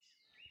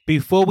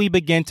Before we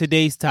begin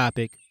today's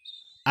topic,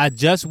 I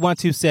just want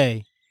to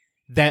say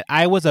that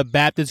I was a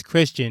Baptist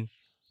Christian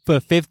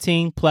for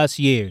 15 plus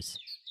years.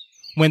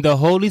 When the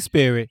Holy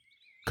Spirit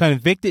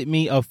convicted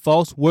me of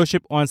false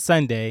worship on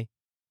Sunday,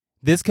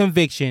 this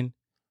conviction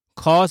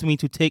caused me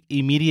to take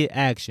immediate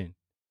action.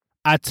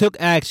 I took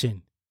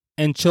action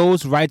and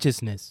chose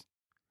righteousness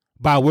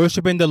by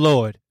worshiping the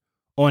Lord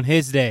on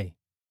His day,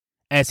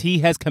 as He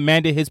has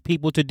commanded His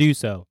people to do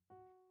so.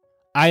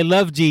 I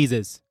love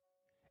Jesus,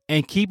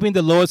 and keeping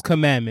the Lord's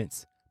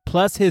commandments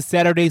plus His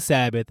Saturday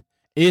Sabbath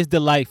is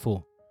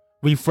delightful,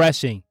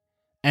 refreshing,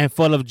 and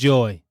full of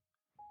joy.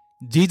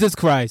 Jesus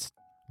Christ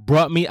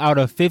brought me out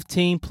of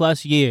 15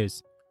 plus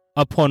years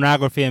of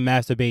pornography and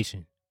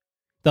masturbation.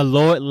 The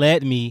Lord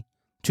led me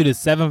to the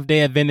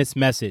Seventh-day Adventist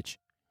message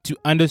to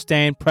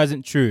understand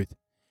present truth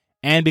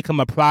and become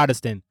a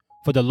Protestant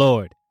for the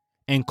Lord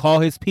and call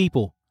His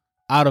people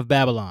out of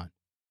Babylon.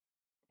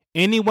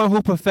 Anyone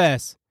who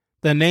professes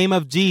the name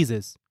of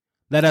Jesus,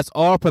 let us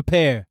all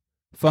prepare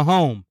for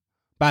home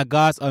by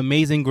God's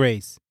amazing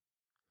grace.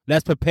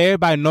 Let's prepare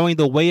by knowing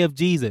the way of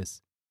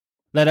Jesus.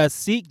 Let us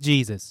seek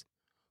Jesus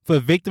for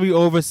victory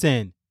over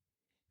sin,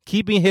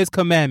 keeping His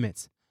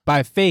commandments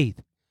by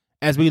faith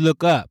as we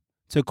look up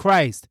to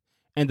Christ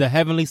in the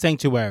heavenly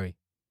sanctuary.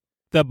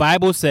 The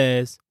Bible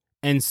says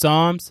in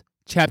Psalms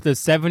chapter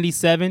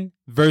 77,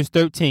 verse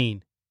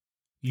 13,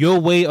 "Your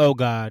way, O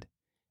God,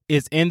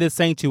 is in the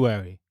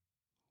sanctuary.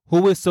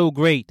 Who is so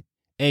great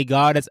a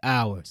God as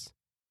ours?"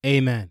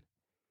 Amen.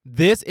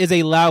 This is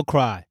a loud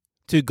cry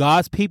to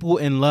God's people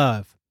in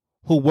love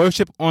who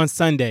worship on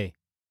Sunday.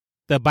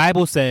 The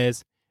Bible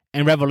says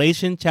in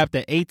Revelation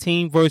chapter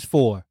 18, verse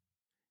 4,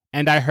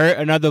 "And I heard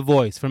another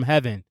voice from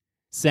heaven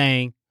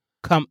saying,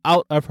 'Come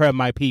out of her,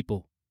 my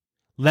people,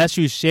 lest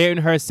you share in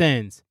her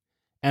sins,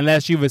 and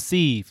lest you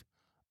receive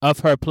of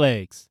her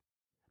plagues.'"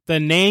 The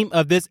name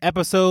of this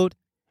episode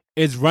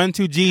is Run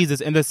to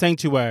Jesus in the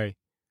Sanctuary.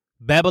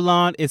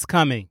 Babylon is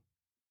coming.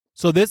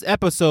 So this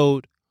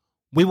episode,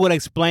 we will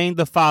explain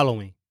the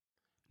following.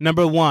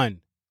 Number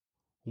 1,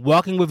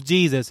 walking with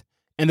Jesus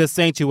in the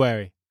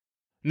sanctuary.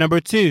 Number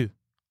 2,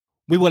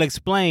 we will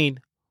explain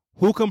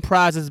who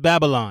comprises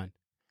Babylon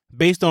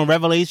based on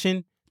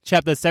Revelation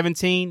chapter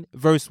 17,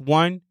 verse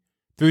 1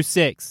 through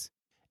 6.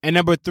 And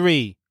number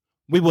 3,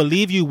 we will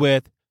leave you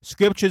with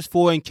scriptures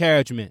for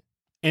encouragement.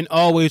 And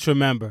always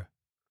remember,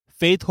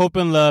 faith, hope,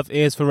 and love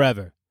is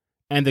forever.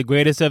 And the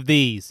greatest of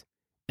these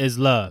is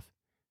love.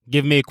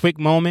 Give me a quick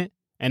moment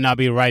and I'll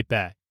be right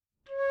back.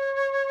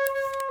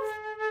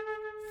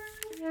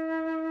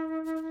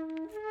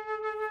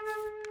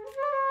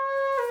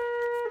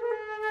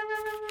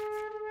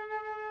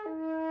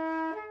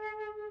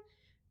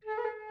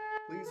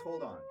 Please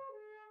hold on.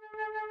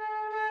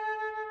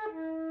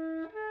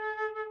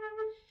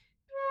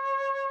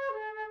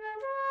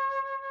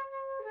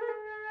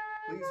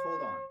 Please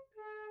hold on.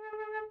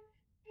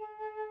 10,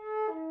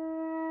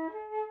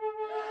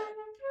 9,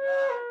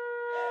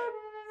 8,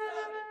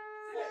 7,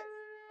 6,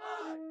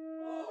 5,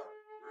 4,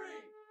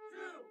 3,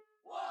 2,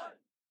 1.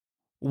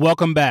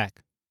 Welcome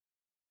back.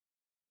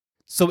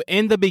 So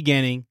in the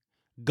beginning,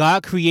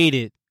 God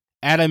created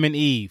Adam and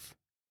Eve.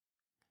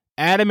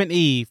 Adam and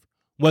Eve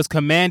was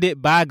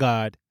commanded by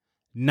God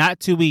not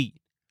to eat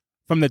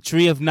from the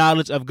tree of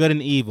knowledge of good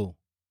and evil.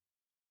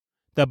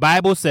 The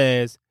Bible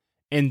says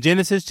in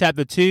Genesis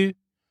chapter 2,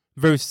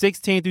 verse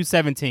 16 through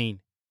 17,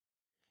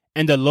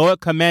 "And the Lord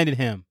commanded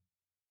him,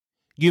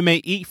 'You may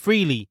eat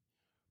freely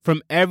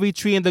from every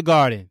tree in the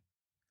garden,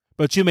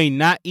 but you may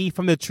not eat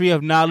from the tree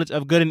of knowledge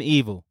of good and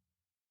evil.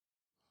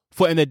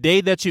 For in the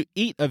day that you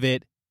eat of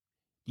it,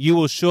 you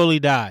will surely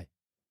die.'"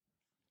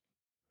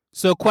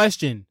 So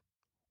question,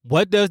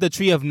 what does the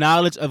tree of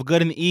knowledge of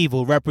good and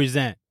evil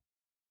represent?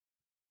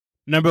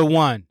 Number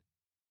 1,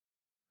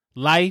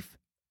 life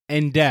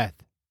and death.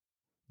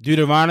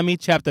 Deuteronomy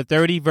chapter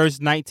 30, verse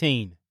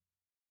 19.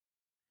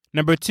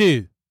 Number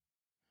 2,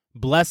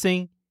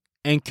 blessing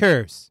and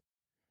curse.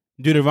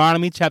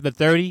 Deuteronomy chapter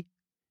 30,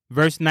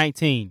 verse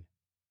 19.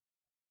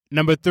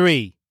 Number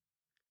 3,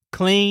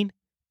 clean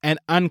and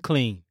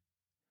unclean.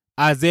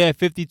 Isaiah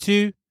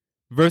 52,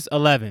 verse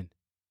 11.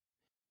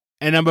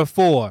 And number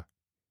 4,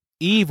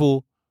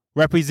 evil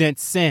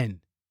represents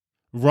sin.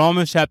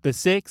 Romans chapter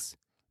 6,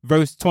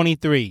 verse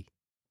 23.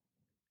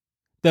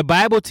 The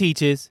Bible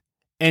teaches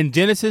in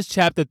Genesis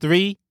chapter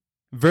 3,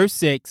 verse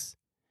 6,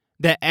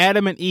 that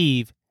Adam and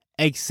Eve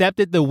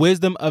accepted the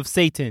wisdom of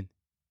Satan.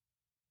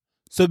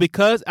 So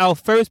because our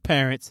first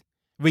parents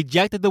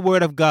rejected the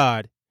word of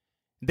God,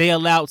 they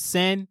allowed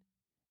sin,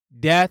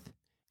 death,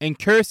 and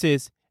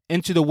curses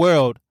into the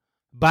world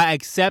by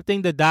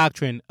accepting the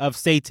doctrine of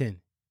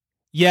Satan.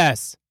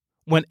 Yes,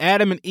 when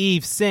Adam and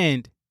Eve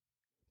sinned,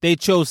 they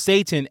chose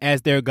Satan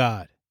as their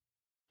God.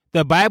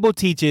 The Bible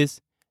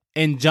teaches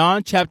in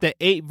John chapter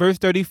 8, verse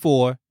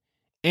 34,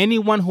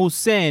 anyone who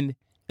sinned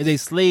is a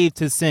slave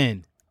to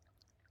sin.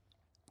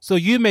 So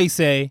you may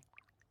say,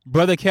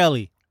 "Brother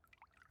Kelly,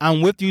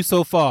 I'm with you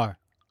so far,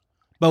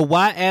 but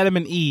why Adam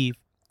and Eve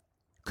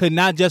could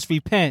not just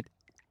repent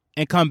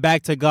and come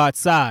back to God's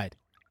side?"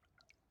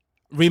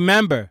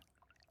 Remember,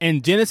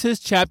 in Genesis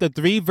chapter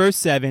 3, verse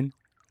 7,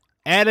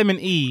 Adam and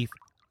Eve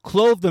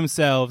clothed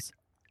themselves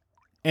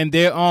in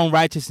their own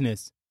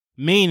righteousness,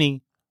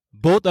 meaning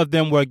both of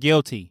them were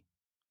guilty.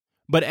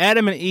 But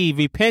Adam and Eve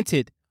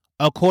repented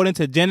according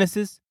to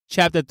Genesis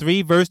chapter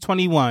 3, verse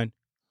 21,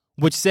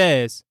 which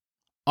says,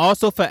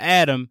 "Also for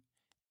Adam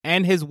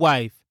and his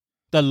wife,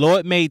 the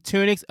Lord made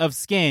tunics of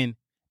skin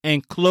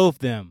and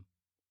clothed them."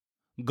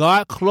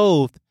 God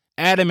clothed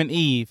Adam and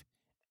Eve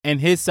in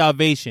his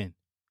salvation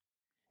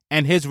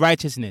and his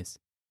righteousness.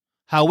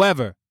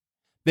 However,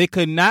 they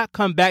could not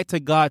come back to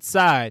God's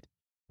side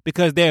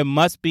because there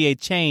must be a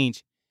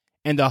change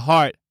in the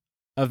heart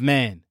of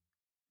man.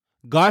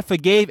 God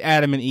forgave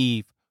Adam and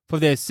Eve for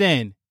their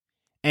sin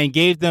and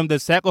gave them the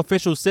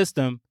sacrificial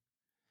system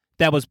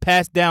that was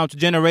passed down to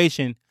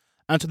generation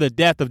unto the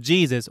death of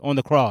Jesus on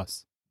the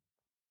cross.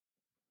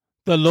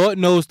 The Lord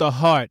knows the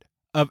heart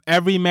of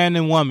every man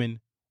and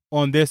woman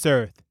on this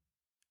earth,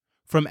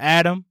 from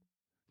Adam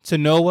to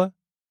Noah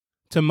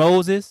to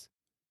Moses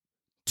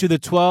to the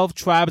 12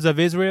 tribes of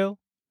Israel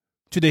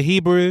to the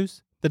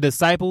Hebrews, the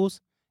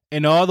disciples,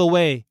 and all the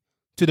way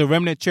to the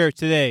remnant church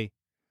today.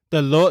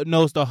 The Lord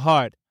knows the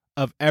heart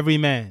of every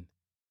man.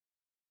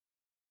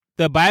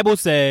 The Bible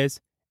says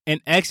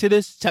in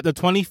Exodus chapter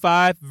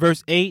 25,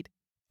 verse 8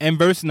 and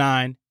verse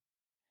 9,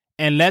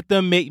 "And let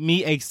them make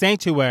me a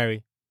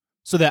sanctuary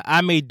so that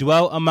I may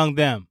dwell among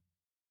them.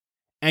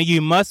 And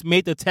you must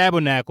make the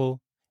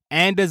tabernacle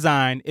and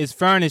design its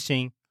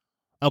furnishing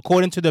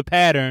according to the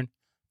pattern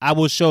I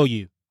will show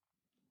you."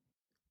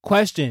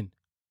 Question: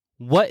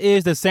 what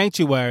is the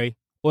sanctuary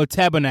or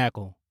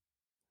tabernacle?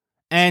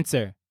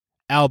 Answer: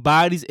 our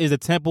bodies is the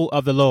temple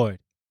of the Lord.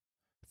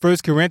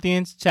 1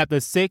 Corinthians chapter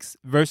 6,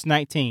 verse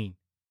 19.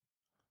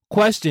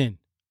 Question: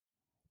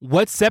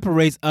 what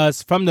separates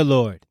us from the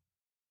Lord?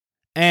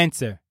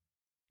 Answer: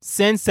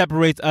 sin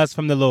separates us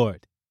from the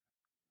Lord.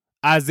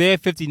 Isaiah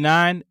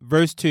 59,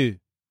 verse 2.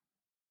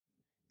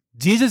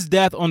 Jesus'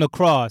 death on the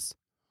cross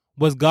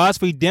was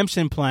God's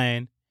redemption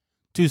plan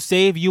to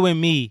save you and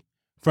me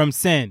from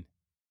sin.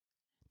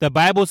 The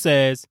Bible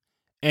says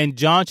in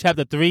John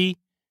chapter 3,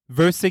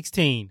 verse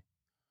 16,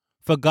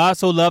 "For God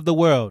so loved the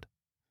world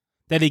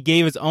that he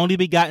gave his only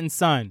begotten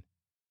Son,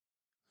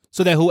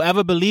 so that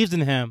whoever believes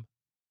in him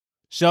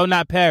shall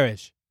not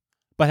perish,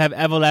 but have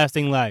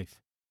everlasting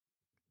life."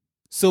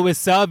 So is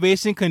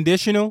salvation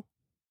conditional?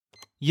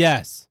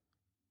 Yes.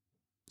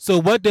 So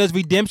what does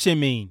redemption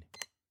mean?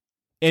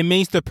 It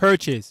means to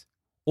purchase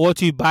or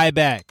to buy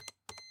back,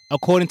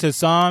 according to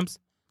Psalms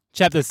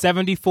chapter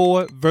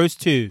 74, verse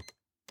 2.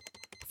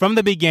 From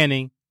the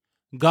beginning,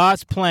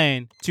 God's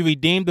plan to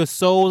redeem the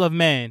soul of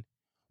man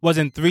was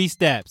in 3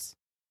 steps.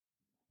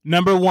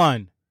 Number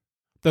 1,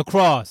 the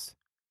cross,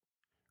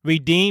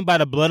 redeemed by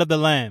the blood of the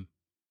Lamb.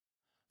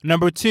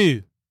 Number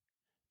 2,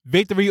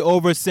 victory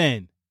over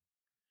sin,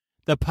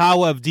 the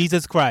power of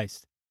Jesus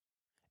Christ.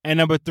 And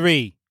number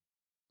 3,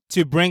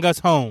 to bring us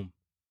home,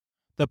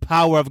 the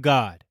power of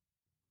God.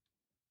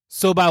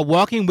 So by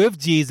walking with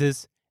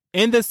Jesus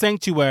in the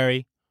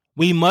sanctuary,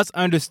 we must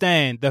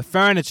understand the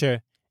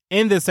furniture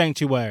in the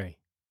sanctuary.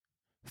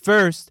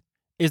 First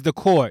is the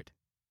court.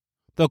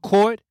 The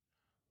court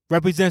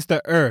represents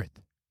the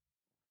earth.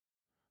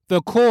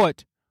 The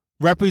court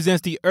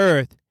represents the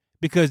earth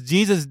because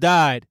Jesus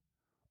died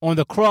on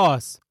the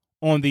cross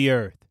on the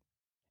earth.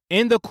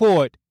 In the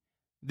court,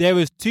 there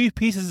is 2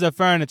 pieces of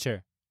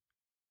furniture.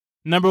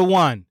 Number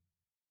 1,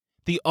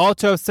 the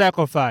altar of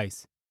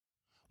sacrifice,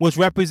 which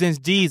represents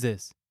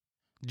Jesus.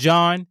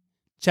 John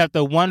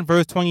chapter 1,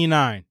 verse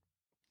 29.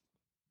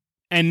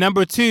 And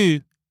number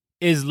 2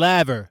 is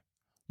laver,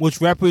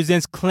 which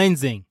represents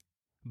cleansing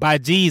by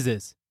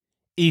Jesus.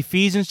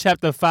 Ephesians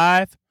chapter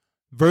 5,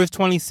 verse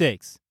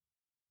 26.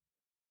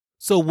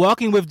 So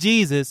walking with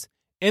Jesus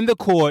in the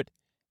court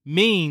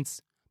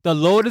means the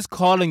Lord is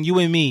calling you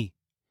and me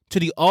to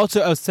the altar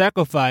of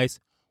sacrifice,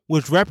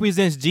 which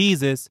represents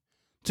Jesus,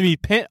 to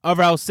repent of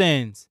our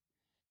sins.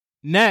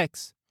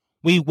 Next,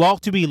 we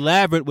walk to be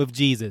lavered with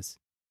Jesus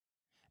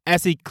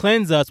as he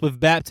cleanses us with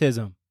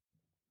baptism.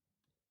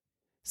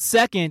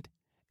 Second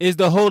is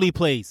the holy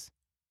place.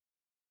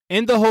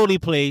 In the holy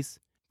place,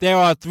 there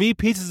are 3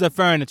 pieces of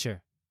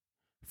furniture.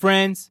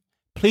 Friends,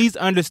 please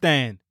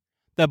understand,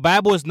 the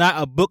Bible is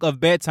not a book of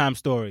bedtime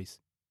stories.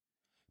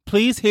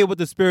 Please hear what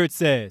the Spirit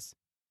says.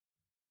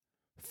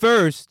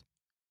 First,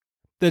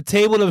 the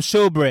table of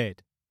showbread,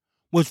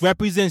 which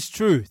represents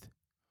truth.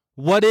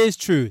 What is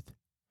truth?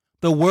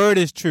 The Word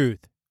is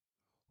truth.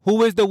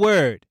 Who is the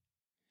Word?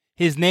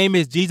 His name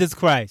is Jesus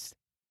Christ.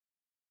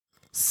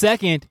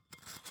 Second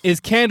is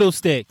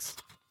candlesticks,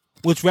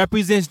 which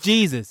represents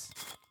Jesus.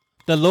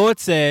 The Lord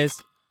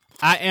says,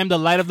 "I am the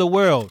light of the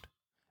world,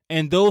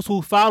 and those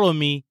who follow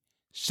me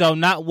shall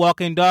not walk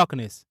in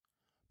darkness,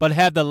 but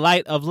have the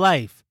light of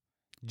life."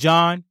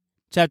 John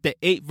chapter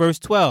 8, verse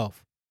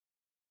 12.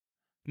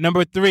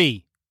 Number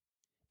 3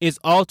 is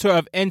altar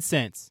of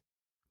incense.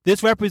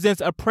 This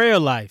represents a prayer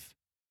life.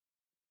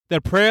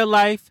 The prayer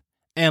life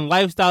and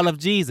lifestyle of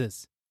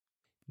Jesus.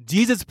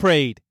 Jesus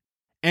prayed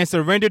and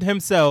surrendered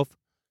himself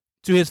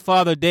to his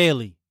Father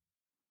daily.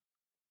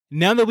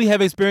 Now that we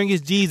have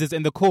experienced Jesus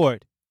in the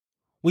court,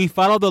 we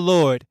follow the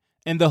Lord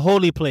in the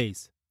holy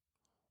place.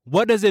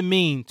 What does it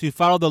mean to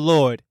follow the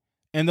Lord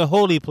in the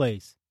holy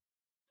place?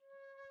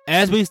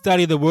 As we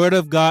study the Word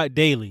of God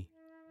daily,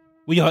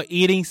 we are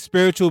eating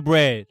spiritual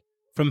bread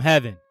from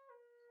heaven,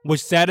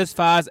 which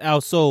satisfies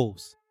our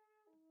souls.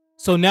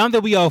 So now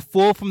that we are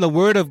full from the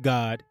Word of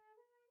God,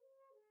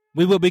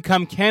 we will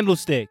become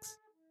candlesticks,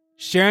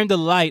 sharing the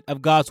light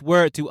of God's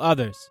Word to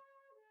others.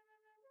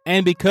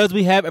 And because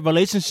we have a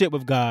relationship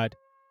with God,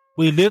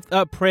 we lift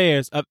up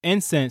prayers of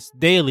incense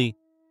daily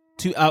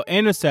to our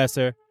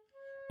intercessor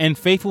and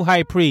faithful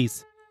high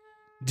priest,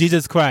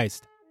 Jesus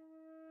Christ.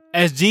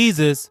 As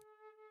Jesus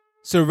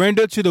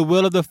surrendered to the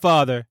will of the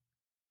Father,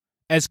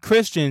 as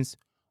Christians,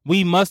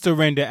 we must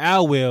surrender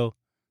our will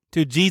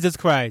to Jesus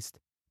Christ.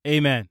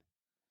 Amen.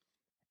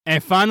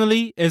 And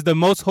finally is the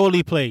most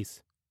holy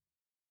place.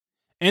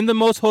 In the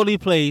most holy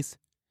place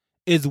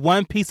is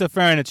one piece of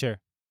furniture,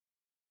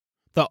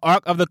 the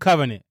Ark of the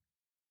Covenant.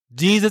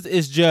 Jesus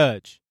is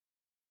judge.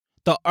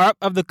 The Ark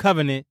of the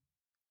Covenant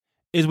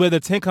is where the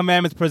Ten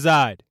Commandments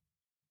preside.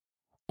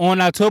 On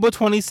October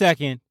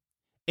 22nd,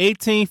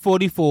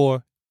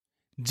 1844,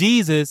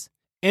 Jesus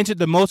entered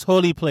the most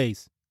holy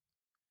place.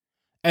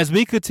 As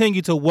we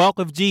continue to walk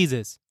with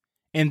Jesus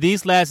in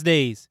these last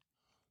days,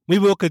 we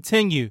will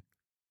continue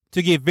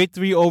to get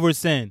victory over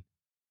sin.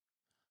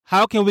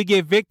 How can we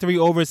get victory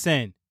over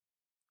sin?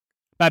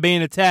 By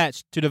being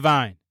attached to the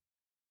vine.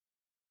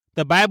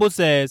 The Bible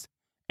says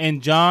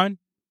in John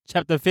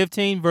chapter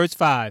 15, verse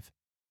 5,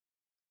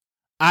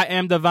 I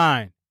am the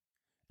vine,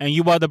 and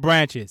you are the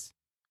branches.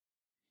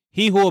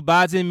 He who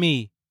abides in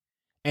me,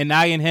 and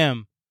I in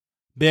him,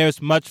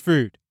 bears much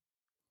fruit.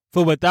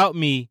 For without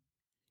me,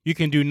 you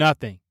can do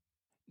nothing.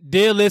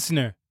 Dear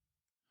listener,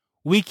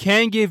 we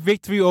can get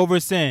victory over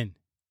sin,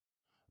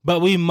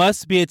 but we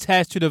must be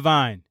attached to the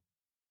vine.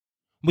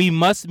 We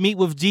must meet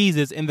with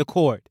Jesus in the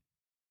court.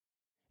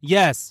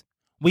 Yes,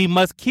 we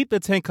must keep the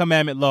Ten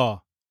Commandment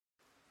law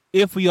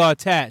if we are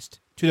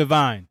attached to the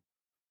vine.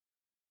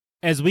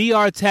 As we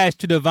are attached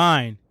to the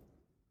vine,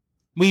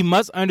 we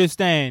must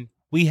understand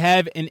we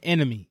have an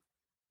enemy.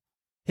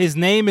 His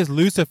name is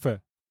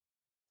Lucifer,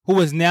 who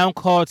is now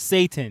called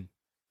Satan.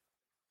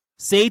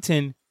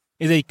 Satan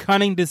is a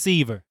cunning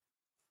deceiver.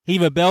 He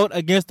rebelled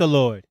against the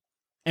Lord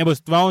and was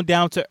thrown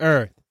down to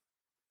earth.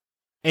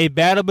 A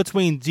battle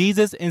between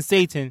Jesus and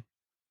Satan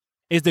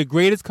is the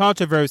greatest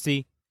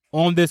controversy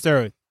on this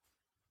earth.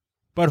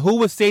 But who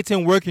was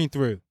Satan working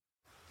through?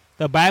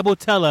 The Bible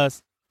tells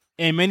us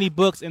in many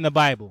books in the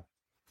Bible.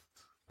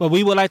 But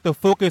we would like to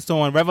focus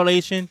on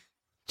Revelation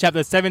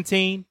chapter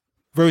 17,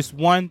 verse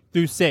 1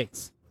 through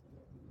 6.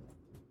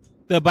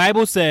 The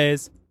Bible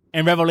says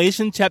in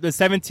Revelation chapter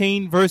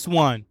 17, verse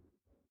 1,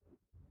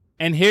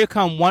 And here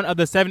come one of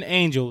the seven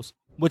angels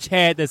which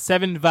had the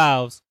seven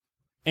vials,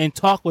 and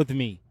talked with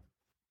me,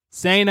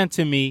 saying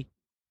unto me,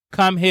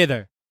 Come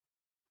hither,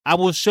 I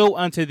will show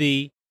unto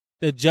thee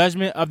the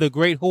judgment of the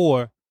great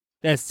whore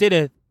that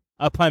sitteth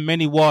upon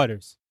many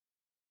waters.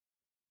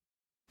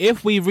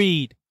 If we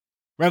read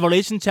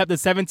Revelation chapter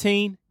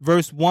 17,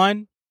 verse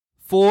 1,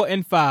 4,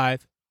 and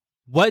 5,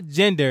 what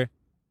gender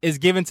is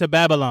given to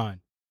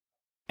Babylon?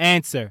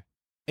 Answer,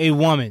 a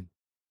woman.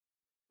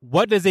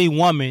 What does a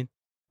woman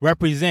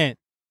represent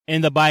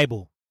in the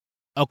Bible?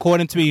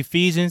 According to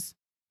Ephesians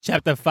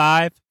chapter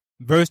 5,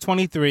 verse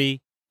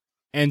 23,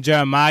 and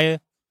Jeremiah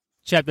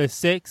chapter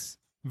 6,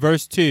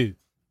 verse 2,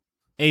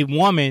 a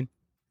woman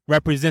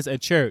represents a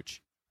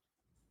church.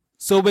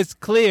 So it's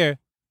clear,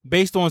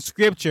 based on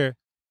scripture,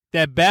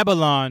 that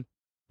Babylon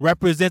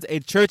represents a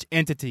church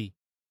entity.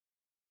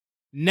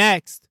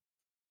 Next,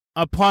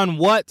 upon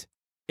what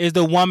is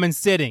the woman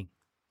sitting?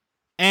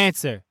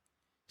 Answer,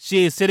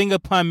 she is sitting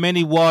upon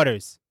many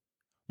waters.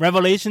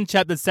 Revelation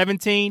chapter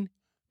 17,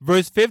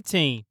 verse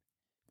 15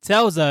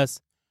 tells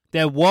us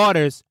that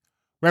waters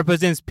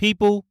represents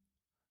people,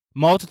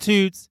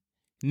 multitudes,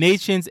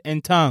 nations,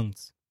 and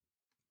tongues.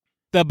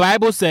 The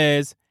Bible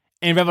says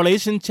in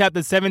Revelation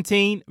chapter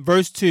 17,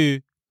 verse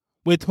 2,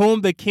 with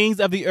whom the kings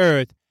of the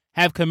earth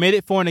have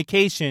committed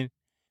fornication,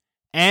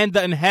 and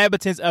the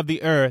inhabitants of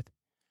the earth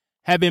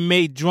have been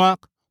made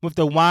drunk with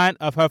the wine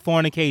of her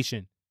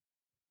fornication.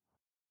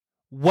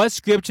 What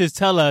scriptures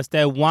tell us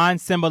that wine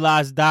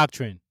symbolizes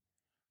doctrine?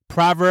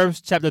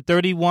 Proverbs chapter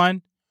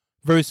 31,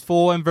 verse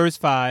 4 and verse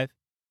 5,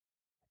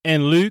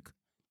 and Luke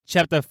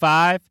chapter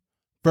 5,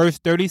 verse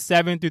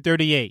 37 through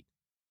 38.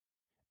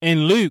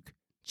 In Luke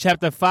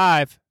chapter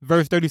 5,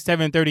 verse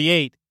 37 and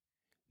 38,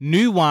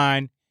 new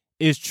wine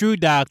is true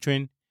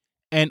doctrine,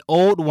 and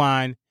old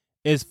wine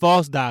is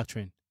false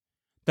doctrine.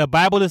 The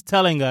Bible is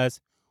telling us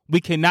we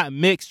cannot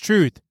mix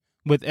truth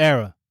with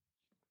error.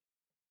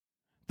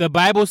 The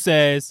Bible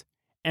says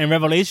in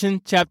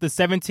Revelation chapter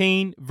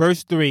 17,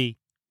 verse 3,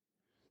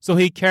 So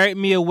he carried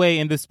me away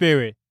in the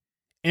spirit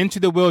into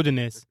the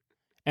wilderness,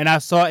 and I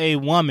saw a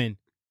woman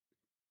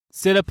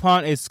sit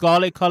upon a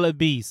scarlet-colored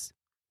beast,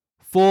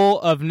 full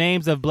of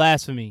names of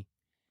blasphemy,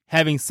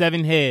 having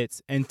 7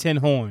 heads and 10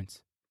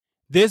 horns.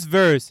 This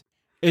verse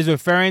is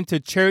referring to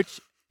church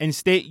and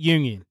state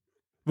union.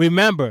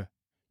 Remember,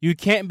 you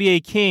can't be a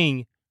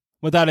king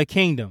without a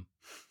kingdom.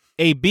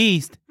 A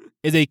beast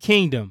is a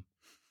kingdom,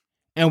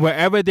 and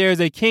wherever there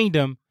is a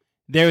kingdom,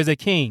 there is a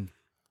king,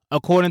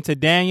 according to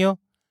Daniel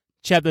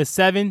chapter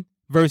 7,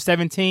 verse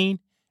 17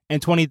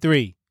 and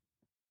 23.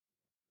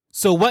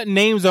 So what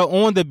names are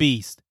on the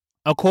beast,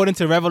 according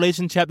to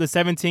Revelation chapter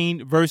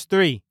 17, verse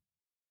 3?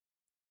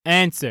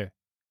 Answer: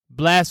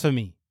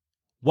 blasphemy.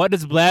 What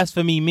does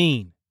blasphemy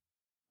mean?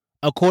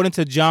 According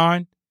to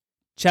John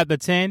chapter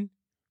 10,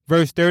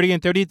 verse 30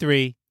 and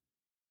 33,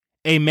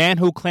 a man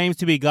who claims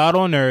to be God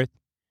on earth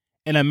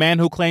and a man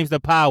who claims the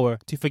power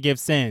to forgive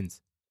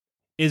sins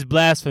is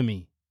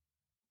blasphemy.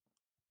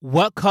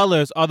 What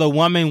colors are the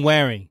woman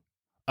wearing,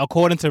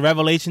 according to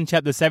Revelation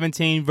chapter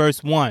 17,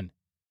 verse 1?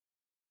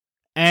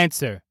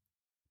 Answer: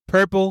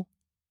 purple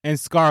and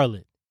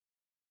scarlet.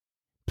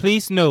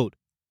 Please note,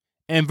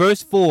 in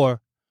verse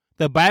 4,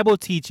 the Bible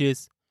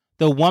teaches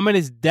the woman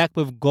is decked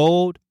with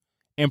gold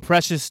and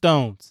precious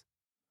stones.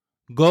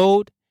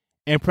 Gold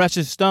and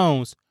precious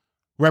stones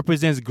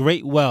represents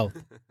great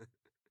wealth.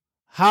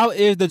 How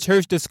is the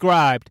church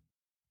described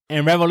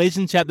in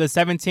Revelation chapter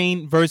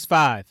 17, verse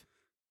 5?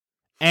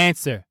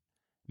 Answer: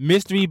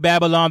 Mystery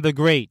Babylon the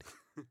Great,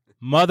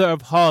 mother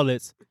of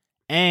harlots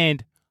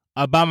and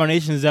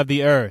abominations of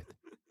the earth.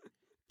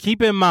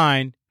 Keep in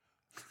mind,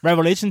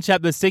 Revelation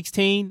chapter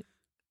 16,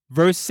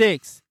 verse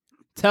 6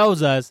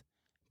 tells us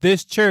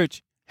this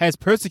church has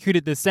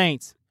persecuted the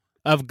saints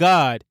of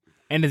God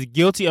and is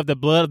guilty of the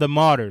blood of the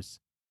martyrs.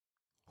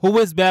 Who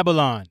is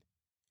Babylon?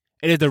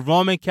 It is the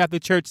Roman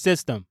Catholic Church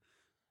system,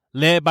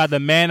 led by the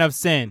man of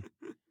sin,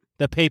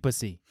 the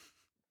papacy.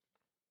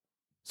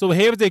 So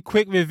here's a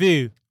quick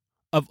review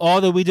of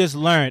all that we just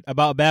learned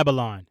about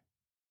Babylon.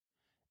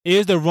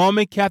 Is the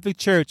Roman Catholic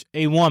Church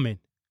a woman?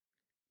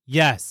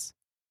 Yes.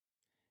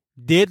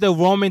 Did the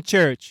Roman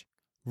Church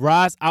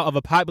rise out of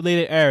a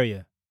populated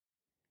area?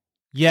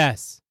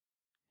 Yes.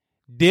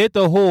 Did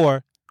the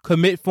whore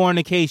commit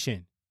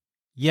fornication?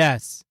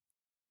 Yes.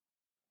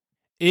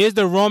 Is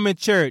the Roman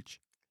Church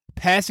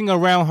passing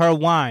around her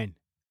wine?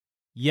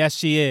 Yes,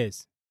 she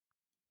is.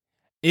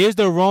 Is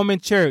the Roman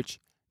Church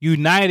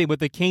united with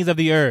the kings of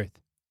the earth?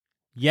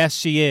 Yes,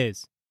 she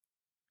is.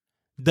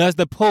 Does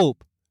the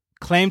Pope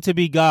claim to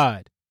be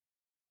God?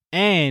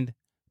 And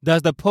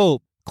does the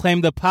Pope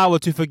claim the power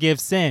to forgive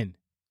sin?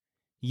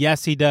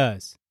 Yes, he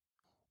does.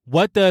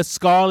 What does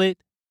scarlet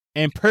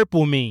and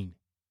purple mean?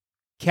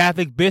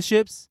 Catholic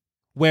bishops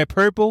wear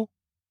purple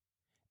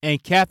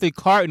and Catholic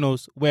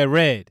cardinals wear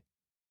red.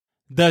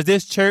 Does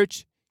this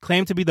church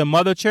claim to be the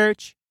mother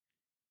church?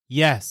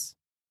 Yes.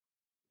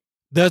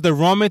 Does the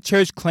Roman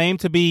Church claim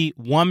to be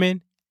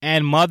woman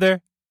and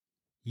mother?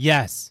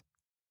 Yes.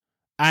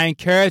 I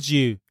encourage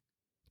you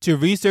to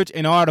research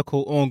an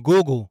article on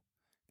Google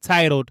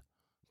titled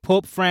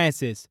Pope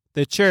Francis,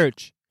 the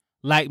Church,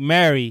 like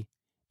Mary,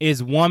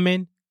 is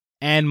woman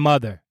and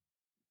mother.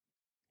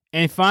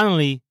 And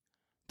finally,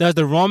 does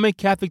the Roman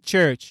Catholic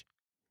Church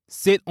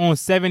sit on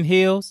 7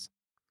 hills,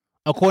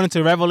 according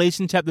to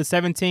Revelation chapter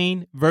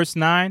 17, verse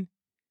 9?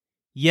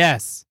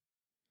 Yes.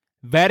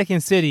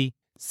 Vatican City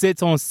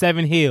sits on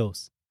 7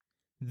 hills.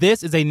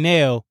 This is a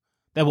nail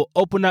that will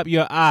open up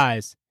your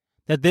eyes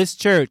that this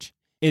church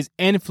is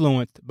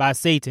influenced by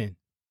Satan.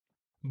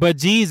 But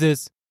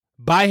Jesus,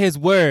 by his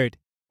word,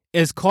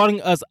 is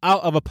calling us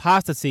out of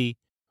apostasy,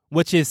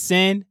 which is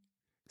sin,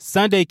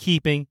 Sunday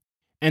keeping,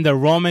 and the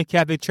Roman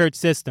Catholic Church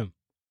system.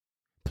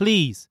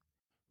 Please,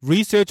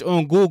 research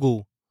on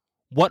Google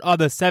what are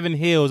the 7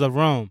 hills of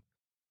Rome.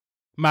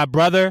 My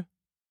brother,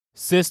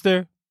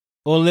 sister,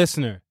 or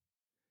listener,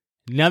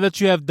 now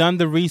that you have done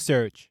the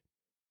research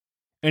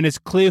and it's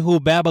clear who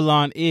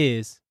Babylon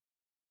is,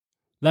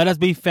 let us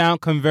be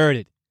found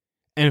converted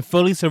and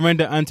fully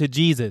surrender unto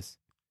Jesus,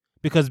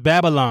 because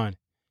Babylon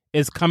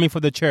is coming for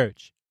the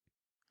church.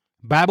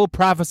 Bible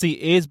prophecy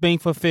is being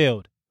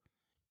fulfilled.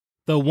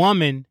 The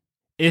woman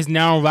is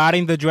now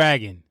riding the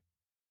dragon.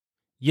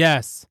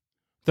 Yes,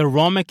 the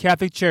Roman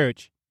Catholic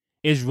Church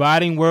is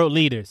riding world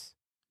leaders,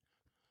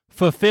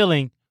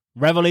 fulfilling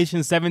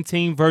Revelation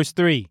 17 verse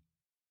 3.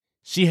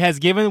 She has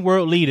given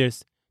world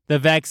leaders the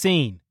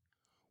vaccine,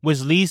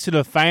 which leads to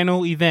the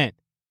final event,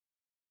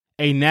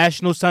 a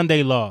national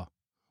Sunday law,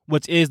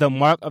 which is the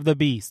mark of the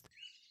beast.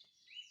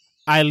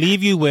 I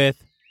leave you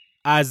with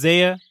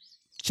Isaiah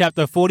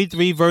chapter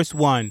 43 verse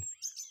 1,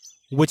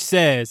 which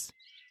says,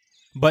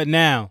 "But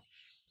now,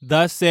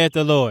 thus saith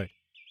the Lord,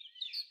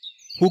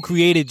 who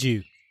created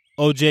you,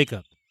 O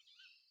Jacob,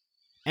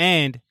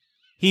 and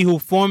he who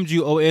formed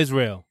you, O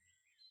Israel.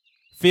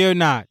 Fear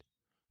not,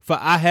 for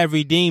I have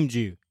redeemed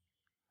you.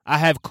 I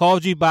have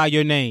called you by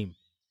your name.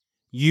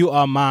 You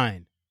are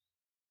mine."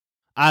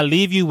 I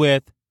leave you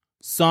with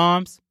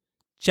Psalms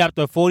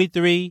chapter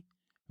 43,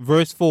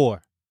 verse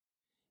 4.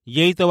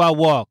 "Yea, though I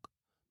walk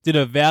through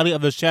the valley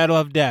of the shadow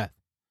of death,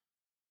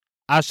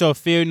 I shall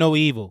fear no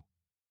evil,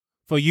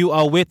 for you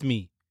are with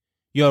me.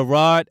 Your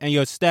rod and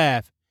your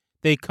staff,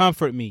 they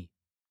comfort me."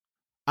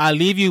 I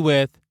leave you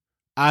with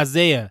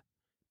Isaiah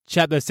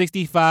chapter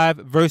 65,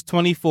 verse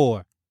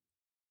 24.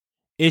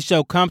 It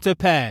shall come to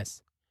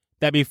pass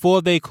that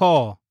before they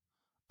call,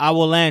 I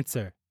will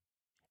answer,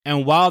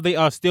 and while they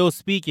are still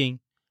speaking,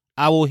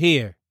 I will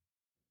hear.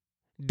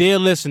 Dear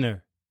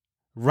listener,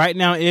 right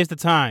now is the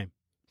time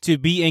to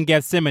be in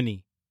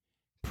Gethsemane,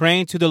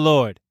 praying to the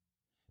Lord,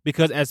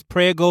 because as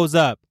prayer goes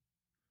up,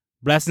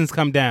 blessings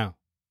come down.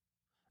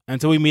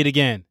 Until we meet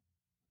again,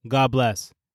 God bless.